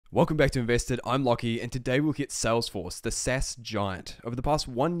Welcome back to Invested. I'm Lockie, and today we'll look at Salesforce, the SaaS giant. Over the past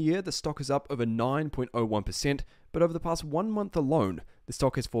 1 year, the stock is up over 9.01%, but over the past 1 month alone, the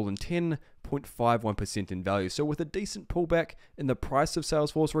stock has fallen 10.51% in value. So with a decent pullback in the price of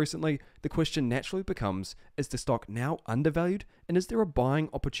Salesforce recently, the question naturally becomes, is the stock now undervalued, and is there a buying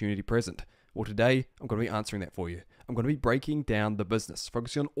opportunity present? Well, today, I'm going to be answering that for you. I'm going to be breaking down the business,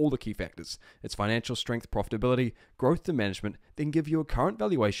 focusing on all the key factors, its financial strength, profitability, growth and management, then give you a current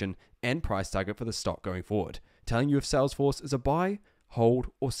valuation and price target for the stock going forward, telling you if Salesforce is a buy, hold,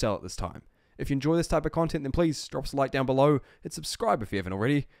 or sell at this time. If you enjoy this type of content, then please drop us a like down below and subscribe if you haven't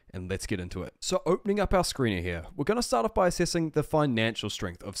already, and let's get into it. So opening up our screener here, we're going to start off by assessing the financial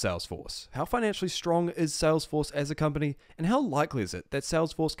strength of Salesforce. How financially strong is Salesforce as a company, and how likely is it that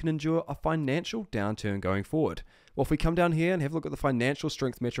Salesforce can endure a financial downturn going forward? Well, if we come down here and have a look at the financial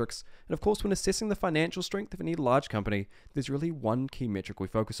strength metrics, and of course when assessing the financial strength of any large company, there's really one key metric we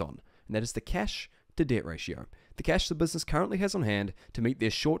focus on, and that is the cash to debt ratio. The cash the business currently has on hand to meet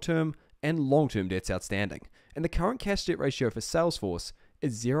their short-term and long-term debts outstanding. And the current cash debt ratio for Salesforce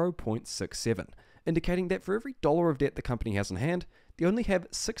is 0.67, indicating that for every dollar of debt the company has on hand, they only have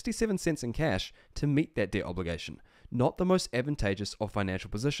 67 cents in cash to meet that debt obligation. Not the most advantageous of financial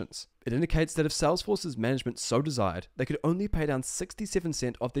positions. It indicates that if Salesforce's management so desired, they could only pay down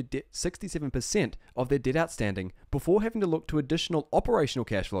 67% of their debt outstanding before having to look to additional operational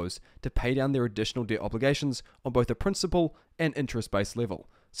cash flows to pay down their additional debt obligations on both a principal and interest-based level.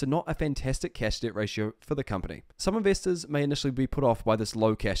 So not a fantastic cash debt ratio for the company. Some investors may initially be put off by this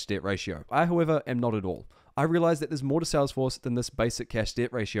low cash debt ratio. I, however, am not at all. I realize that there's more to Salesforce than this basic cash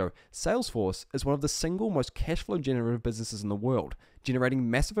debt ratio. Salesforce is one of the single most cash flow generative businesses in the world,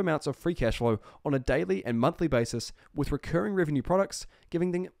 generating massive amounts of free cash flow on a daily and monthly basis with recurring revenue products,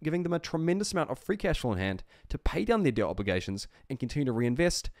 giving them a tremendous amount of free cash flow in hand to pay down their debt obligations and continue to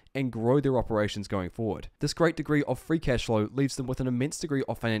reinvest and grow their operations going forward. This great degree of free cash flow leaves them with an immense degree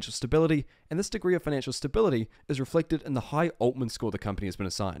of financial stability, and this degree of financial stability is reflected in the high Altman score the company has been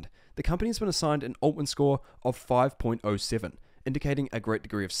assigned. The company has been assigned an Altman score of 5.07, indicating a great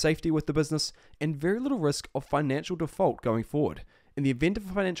degree of safety with the business and very little risk of financial default going forward. In the event of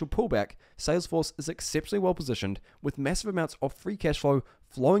a financial pullback, Salesforce is exceptionally well positioned with massive amounts of free cash flow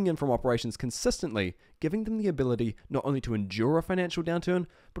flowing in from operations consistently, giving them the ability not only to endure a financial downturn,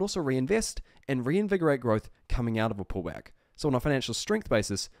 but also reinvest and reinvigorate growth coming out of a pullback. So on a financial strength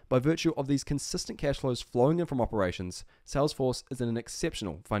basis, by virtue of these consistent cash flows flowing in from operations, Salesforce is in an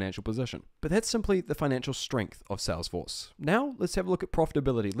exceptional financial position. But that's simply the financial strength of Salesforce. Now let's have a look at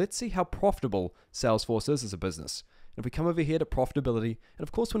profitability. Let's see how profitable Salesforce is as a business. If we come over here to profitability, and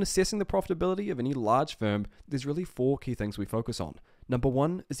of course when assessing the profitability of any large firm, there's really 4 key things we focus on. Number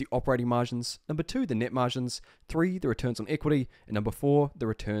 1 is the operating margins, number 2, the net margins, 3, the returns on equity, and number 4, the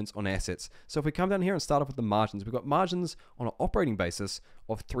returns on assets. So if we come down here and start off with the margins, we've got margins on an operating basis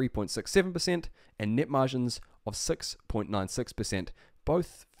of 3.67% and net margins of 6.96%,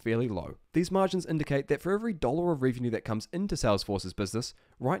 both fairly low. These margins indicate that for every dollar of revenue that comes into Salesforce's business,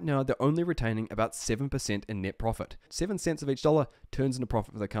 right now they're only retaining about 7% in net profit. 7 cents of each dollar turns into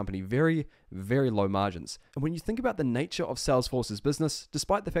profit for the company. Very, very low margins. And when you think about the nature of Salesforce's business,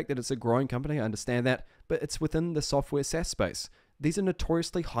 despite the fact that it's a growing company, I understand that, but it's within the software SaaS space. These are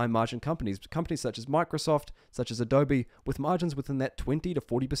notoriously high margin companies such as Microsoft, such as Adobe, with margins within that 20 to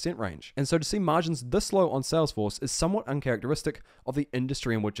 40% range. And so to see margins this low on Salesforce is somewhat uncharacteristic of the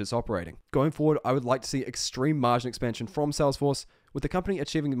industry in which it's operating. Going forward, I would like to see extreme margin expansion from Salesforce, with the company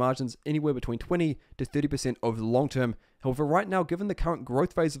achieving margins anywhere between 20 to 30% over the long term. However, right now, given the current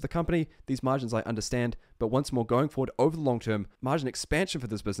growth phase of the company, these margins I understand, but once more going forward over the long term, margin expansion for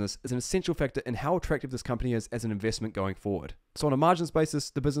this business is an essential factor in how attractive this company is as an investment going forward. So on a margins basis,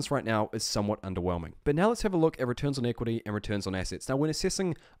 the business right now is somewhat underwhelming. But now let's have a look at returns on equity and returns on assets. Now when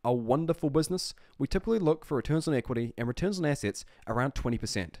assessing a wonderful business, we typically look for returns on equity and returns on assets around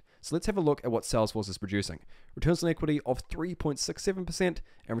 20%. So let's have a look at what Salesforce is producing. Returns on equity of 3.67%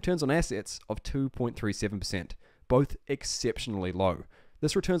 and returns on assets of 2.37%, both exceptionally low.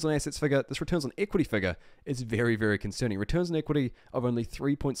 This returns on equity figure is very, very concerning. Returns on equity of only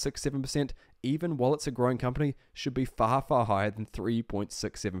 3.67%, even while it's a growing company, should be far, far higher than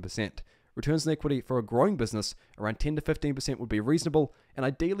 3.67%. Returns on equity for a growing business around 10 to 15% would be reasonable, and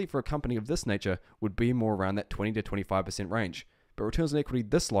ideally for a company of this nature would be more around that 20 to 25% range. But returns on equity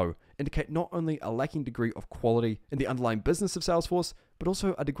this low indicate not only a lacking degree of quality in the underlying business of Salesforce, but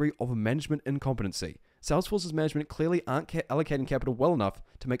also a degree of management incompetency. Salesforce's management clearly aren't allocating capital well enough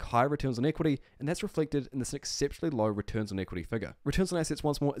to make higher returns on equity, and that's reflected in this exceptionally low returns on equity figure. Returns on assets,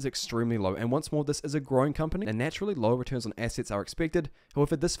 once more, is extremely low, and once more, this is a growing company, and naturally low returns on assets are expected.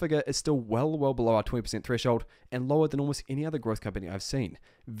 However, this figure is still well below our 20% threshold and lower than almost any other growth company I've seen.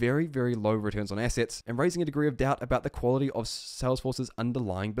 Very, very low returns on assets, and raising a degree of doubt about the quality of Salesforce's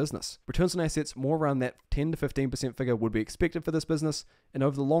underlying business. Returns on assets more around that 10 to 15% figure would be expected for this business, and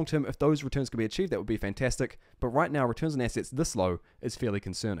over the long term, if those returns could be achieved, that would be fantastic. But right now, returns on assets this low is fairly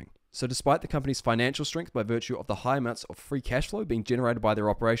concerning. So despite the company's financial strength by virtue of the high amounts of free cash flow being generated by their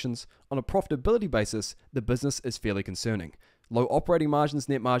operations, on a profitability basis, the business is fairly concerning. Low operating margins,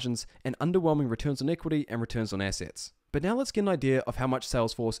 net margins, and underwhelming returns on equity and returns on assets. But now let's get an idea of how much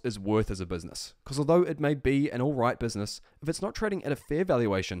Salesforce is worth as a business. Because although it may be an alright business, if it's not trading at a fair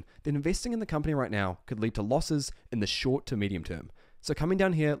valuation, then investing in the company right now could lead to losses in the short to medium term. So coming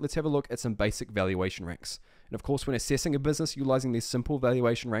down here, let's have a look at some basic valuation ranks. And of course, when assessing a business utilizing these simple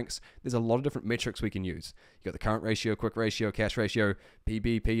valuation ranks, there's a lot of different metrics we can use. You've got the current ratio, quick ratio, cash ratio,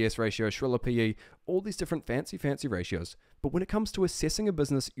 PB, PS ratio, Shriller PE, all these different fancy ratios. But when it comes to assessing a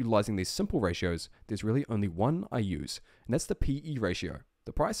business utilizing these simple ratios, there's really only one I use, and that's the PE ratio,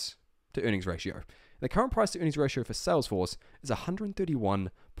 the price to earnings ratio. The current price to earnings ratio for Salesforce is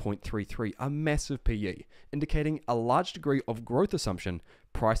 131.33, a massive PE, indicating a large degree of growth assumption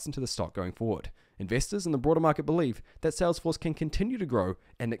priced into the stock going forward. Investors in the broader market believe that Salesforce can continue to grow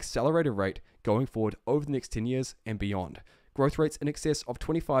at an accelerated rate going forward over the next 10 years and beyond. Growth rates in excess of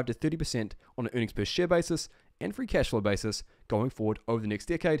 25 to 30% on an earnings per share basis and free cash flow basis going forward over the next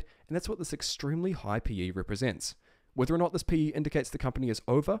decade, and that's what this extremely high PE represents. Whether or not this PE indicates the company is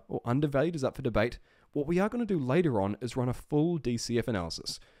over or undervalued is up for debate. What we are going to do later on is run a full DCF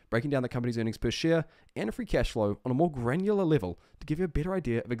analysis, breaking down the company's earnings per share and free cash flow on a more granular level to give you a better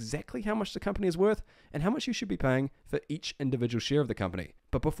idea of exactly how much the company is worth and how much you should be paying for each individual share of the company.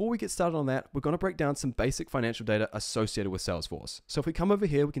 But before we get started on that, we're going to break down some basic financial data associated with Salesforce. So if we come over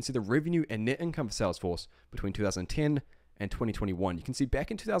here, we can see the revenue and net income for Salesforce between 2010 and 2021. You can see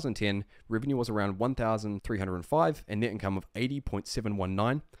back in 2010, revenue was around 1,305 and net income of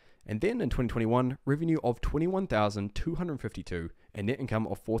 80.719. And then in 2021, revenue of 21,252 and net income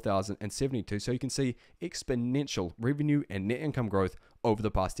of 4,072. So you can see exponential revenue and net income growth over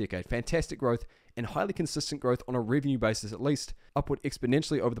the past decade. Fantastic growth and highly consistent growth on a revenue basis, at least upward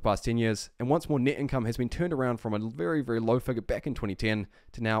exponentially over the past 10 years. And once more, net income has been turned around from a very, very low figure back in 2010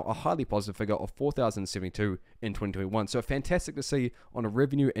 to now a highly positive figure of 4,072 in 2021. So fantastic to see on a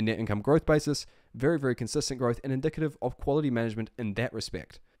revenue and net income growth basis. Very, very consistent growth and indicative of quality management in that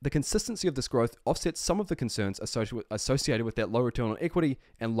respect. The consistency of this growth offsets some of the concerns associated with that low return on equity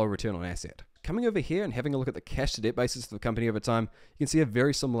and low return on asset. Coming over here and having a look at the cash to debt basis of the company over time, you can see a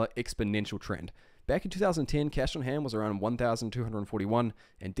very similar exponential trend. Back in 2010, cash on hand was around 1,241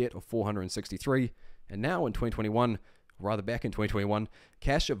 and debt of 463. And now in 2021, rather back in 2021,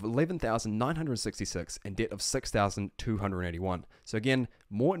 cash of 11,966 and debt of 6,281. So again,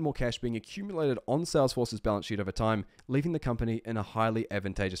 more and more cash being accumulated on Salesforce's balance sheet over time, leaving the company in a highly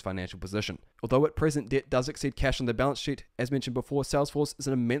advantageous financial position. Although at present debt does exceed cash on the balance sheet, as mentioned before, Salesforce is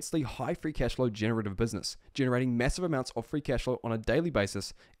an immensely high free cash flow generative business, generating massive amounts of free cash flow on a daily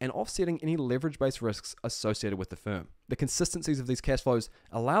basis and offsetting any leverage-based risks associated with the firm. The consistencies of these cash flows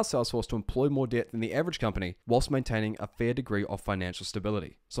allow Salesforce to employ more debt than the average company whilst maintaining a fair degree of financial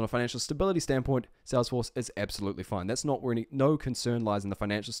stability. So on a financial stability standpoint, Salesforce is absolutely fine. That's not where no concern lies in the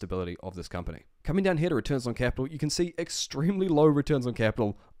financial stability of this company. Coming down here to returns on capital, you can see extremely low returns on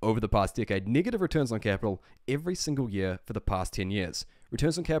capital over the past decade. Negative returns on capital every single year for the past 10 years.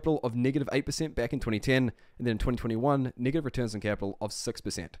 Returns on capital of negative 8% back in 2010, and then in 2021, negative returns on capital of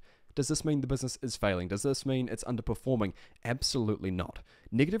 6%. Does this mean the business is failing? Does this mean it's underperforming? Absolutely not.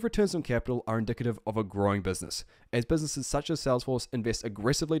 Negative returns on capital are indicative of a growing business. As businesses such as Salesforce invest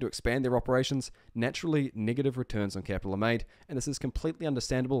aggressively to expand their operations, naturally negative returns on capital are made, and this is completely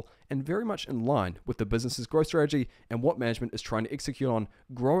understandable and very much in line with the business's growth strategy and what management is trying to execute on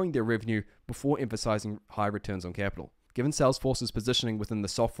growing their revenue before emphasizing high returns on capital. Given Salesforce's positioning within the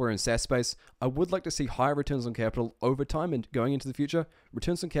software and SaaS space, I would like to see higher returns on capital over time and going into the future.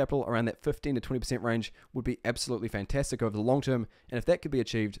 Returns on capital around that 15 to 20% range would be absolutely fantastic over the long term, and if that could be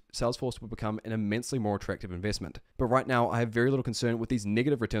achieved, Salesforce would become an immensely more attractive investment. But right now, I have very little concern with these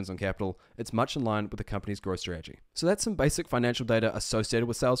negative returns on capital. It's much in line with the company's growth strategy. So that's some basic financial data associated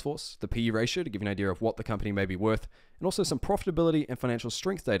with Salesforce, the PE ratio to give you an idea of what the company may be worth, and also some profitability and financial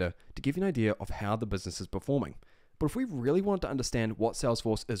strength data to give you an idea of how the business is performing. But if we really want to understand what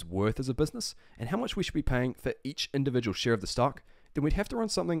Salesforce is worth as a business and how much we should be paying for each individual share of the stock, then we'd have to run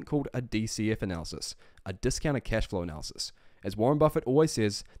something called a DCF analysis, a discounted cash flow analysis. As Warren Buffett always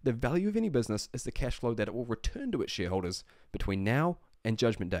says, the value of any business is the cash flow that it will return to its shareholders between now and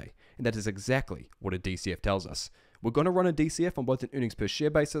Judgment Day. And that is exactly what a DCF tells us. We're going to run a DCF on both an earnings per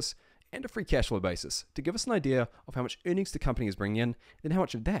share basis and a free cash flow basis to give us an idea of how much earnings the company is bringing in, and then how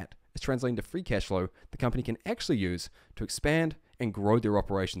much of that is translating to free cash flow the company can actually use to expand and grow their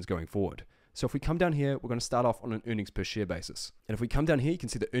operations going forward. So if we come down here, we're going to start off on an earnings per share basis. And if we come down here, you can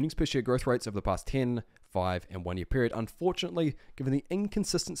see the earnings per share growth rates over the past 10, 5, and 1 year period. Unfortunately, given the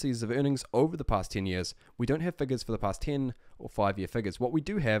inconsistencies of earnings over the past 10 years, we don't have figures for the past 10 or 5 year figures. What we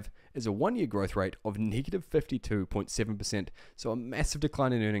do have is a 1 year growth rate of negative 52.7%. So a massive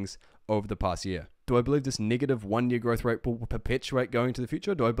decline in earnings over the past year. Do I believe this negative 1 year growth rate will perpetuate going into the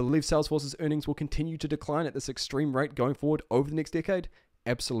future? Do I believe Salesforce's earnings will continue to decline at this extreme rate going forward over the next decade?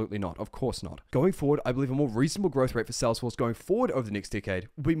 Absolutely not. Of course not. Going forward, I believe a more reasonable growth rate for Salesforce going forward over the next decade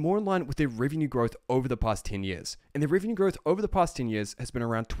will be more in line with their revenue growth over the past 10 years. And their revenue growth over the past 10 years has been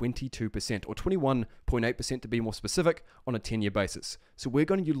around 22%, or 21.8% to be more specific, on a 10-year basis. So we're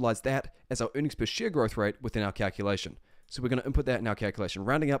going to utilize that as our earnings per share growth rate within our calculation. So we're going to input that in our calculation,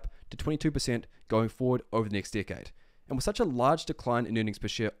 rounding up to 22% going forward over the next decade. And with such a large decline in earnings per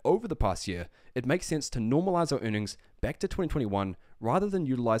share over the past year, it makes sense to normalize our earnings back to 2021 rather than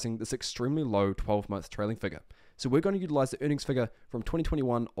utilizing this extremely low 12-month trailing figure. So we're going to utilize the earnings figure from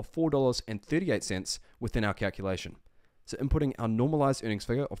 2021 of $4.38 within our calculation. So inputting our normalized earnings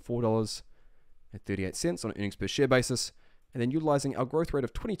figure of $4.38 on an earnings per share basis, and then utilizing our growth rate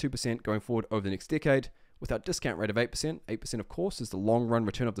of 22% going forward over the next decade, with our discount rate of 8%. 8%, of course, is the long-run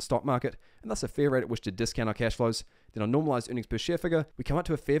return of the stock market, and thus a fair rate at which to discount our cash flows. Then our normalized earnings per share figure, we come up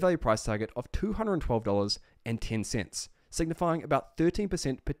to a fair value price target of $212.10, signifying about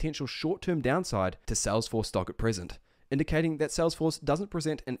 13% potential short-term downside to Salesforce stock at present, indicating that Salesforce doesn't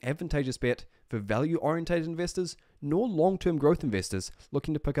present an advantageous bet for value-oriented investors nor long-term growth investors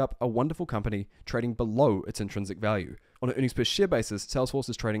looking to pick up a wonderful company trading below its intrinsic value. On an earnings per share basis, Salesforce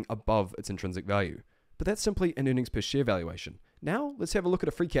is trading above its intrinsic value. But that's simply an earnings per share valuation. Now, let's have a look at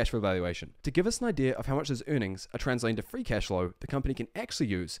a free cash flow valuation to give us an idea of how much those earnings are translating to free cash flow the company can actually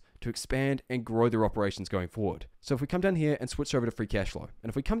use to expand and grow their operations going forward. So if we come down here and switch over to free cash flow, and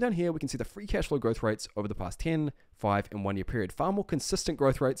if we come down here, we can see the free cash flow growth rates over the past 10, 5, and 1 year period. Far more consistent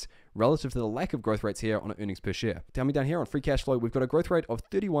growth rates relative to the lack of growth rates here on earnings per share. Down here on free cash flow, we've got a growth rate of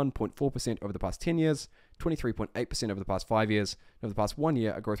 31.4% over the past 10 years, 23.8% over the past 5 years, and over the past 1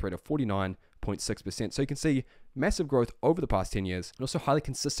 year, a growth rate of 49.6%. So you can see massive growth over the past 10 years, and also highly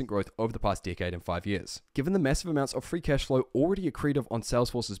consistent growth over the past decade and 5 years. Given the massive amounts of free cash flow already accretive on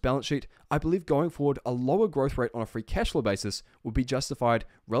Salesforce's balance sheet, I believe going forward, a lower growth rate on a free cash flow basis would be justified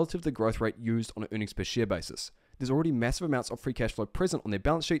relative to the growth rate used on an earnings per share basis. There's already massive amounts of free cash flow present on their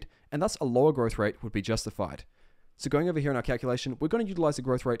balance sheet, and thus a lower growth rate would be justified. So going over here in our calculation, we're going to utilize a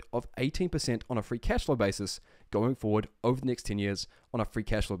growth rate of 18% on a free cash flow basis going forward over the next 10 years on a free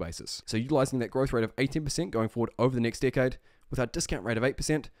cash flow basis. So utilizing that growth rate of 18% going forward over the next decade with our discount rate of 8%,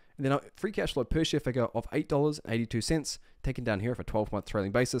 and then our free cash flow per share figure of $8.82, taken down here for a 12-month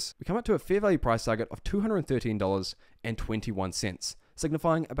trailing basis, we come up to a fair value price target of $213.21,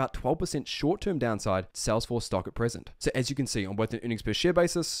 signifying about 12% short-term downside to Salesforce stock at present. So as you can see, on both an earnings per share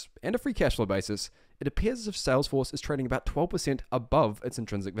basis and a free cash flow basis, it appears as if Salesforce is trading about 12% above its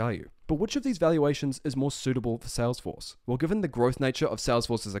intrinsic value. But which of these valuations is more suitable for Salesforce? Well, given the growth nature of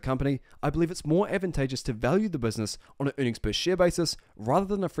Salesforce as a company, I believe it's more advantageous to value the business on an earnings per share basis rather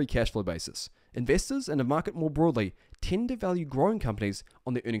than a free cash flow basis. Investors and the market more broadly tend to value growing companies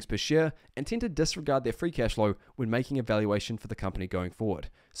on their earnings per share and tend to disregard their free cash flow when making a valuation for the company going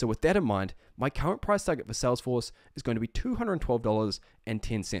forward. So with that in mind, my current price target for Salesforce is going to be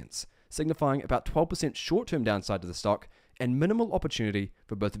 $212.10, signifying about 12% short-term downside to the stock and minimal opportunity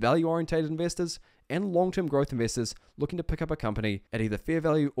for both value-oriented investors and long-term growth investors looking to pick up a company at either fair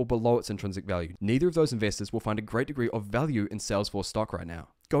value or below its intrinsic value. Neither of those investors will find a great degree of value in Salesforce stock right now.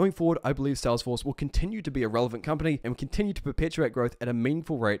 Going forward, I believe Salesforce will continue to be a relevant company and will continue to perpetuate growth at a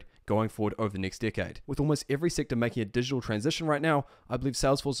meaningful rate going forward over the next decade. With almost every sector making a digital transition right now, I believe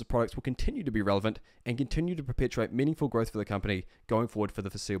Salesforce's products will continue to be relevant and continue to perpetuate meaningful growth for the company going forward for the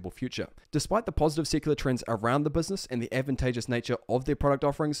foreseeable future. Despite the positive secular trends around the business and the advantageous nature of their product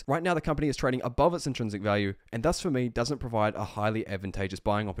offerings, right now the company is trading above its intrinsic value and thus for me doesn't provide a highly advantageous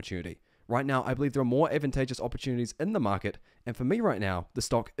buying opportunity. Right now, I believe there are more advantageous opportunities in the market, and for me right now, the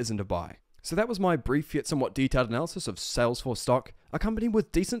stock isn't a buy. So that was my brief yet somewhat detailed analysis of Salesforce stock, a company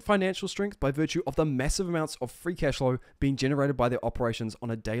with decent financial strength by virtue of the massive amounts of free cash flow being generated by their operations on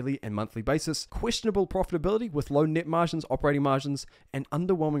a daily and monthly basis, questionable profitability with low net margins, operating margins, and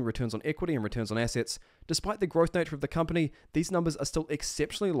underwhelming returns on equity and returns on assets. Despite the growth nature of the company, these numbers are still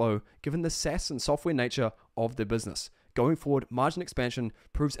exceptionally low given the SaaS and software nature of their business. Going forward, margin expansion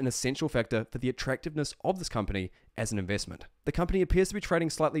proves an essential factor for the attractiveness of this company as an investment. The company appears to be trading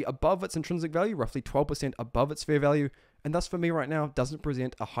slightly above its intrinsic value, roughly 12% above its fair value, and thus for me right now doesn't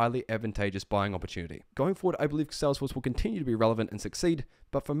present a highly advantageous buying opportunity. Going forward, I believe Salesforce will continue to be relevant and succeed,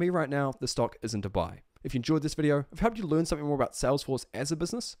 but for me right now, the stock isn't a buy. If you enjoyed this video, if I've helped you learn something more about Salesforce as a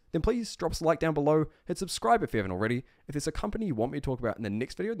business, then please drop us a like down below, hit subscribe if you haven't already. If there's a company you want me to talk about in the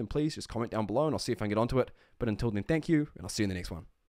next video, then please just comment down below and I'll see if I can get onto it. But until then, thank you, and I'll see you in the next one.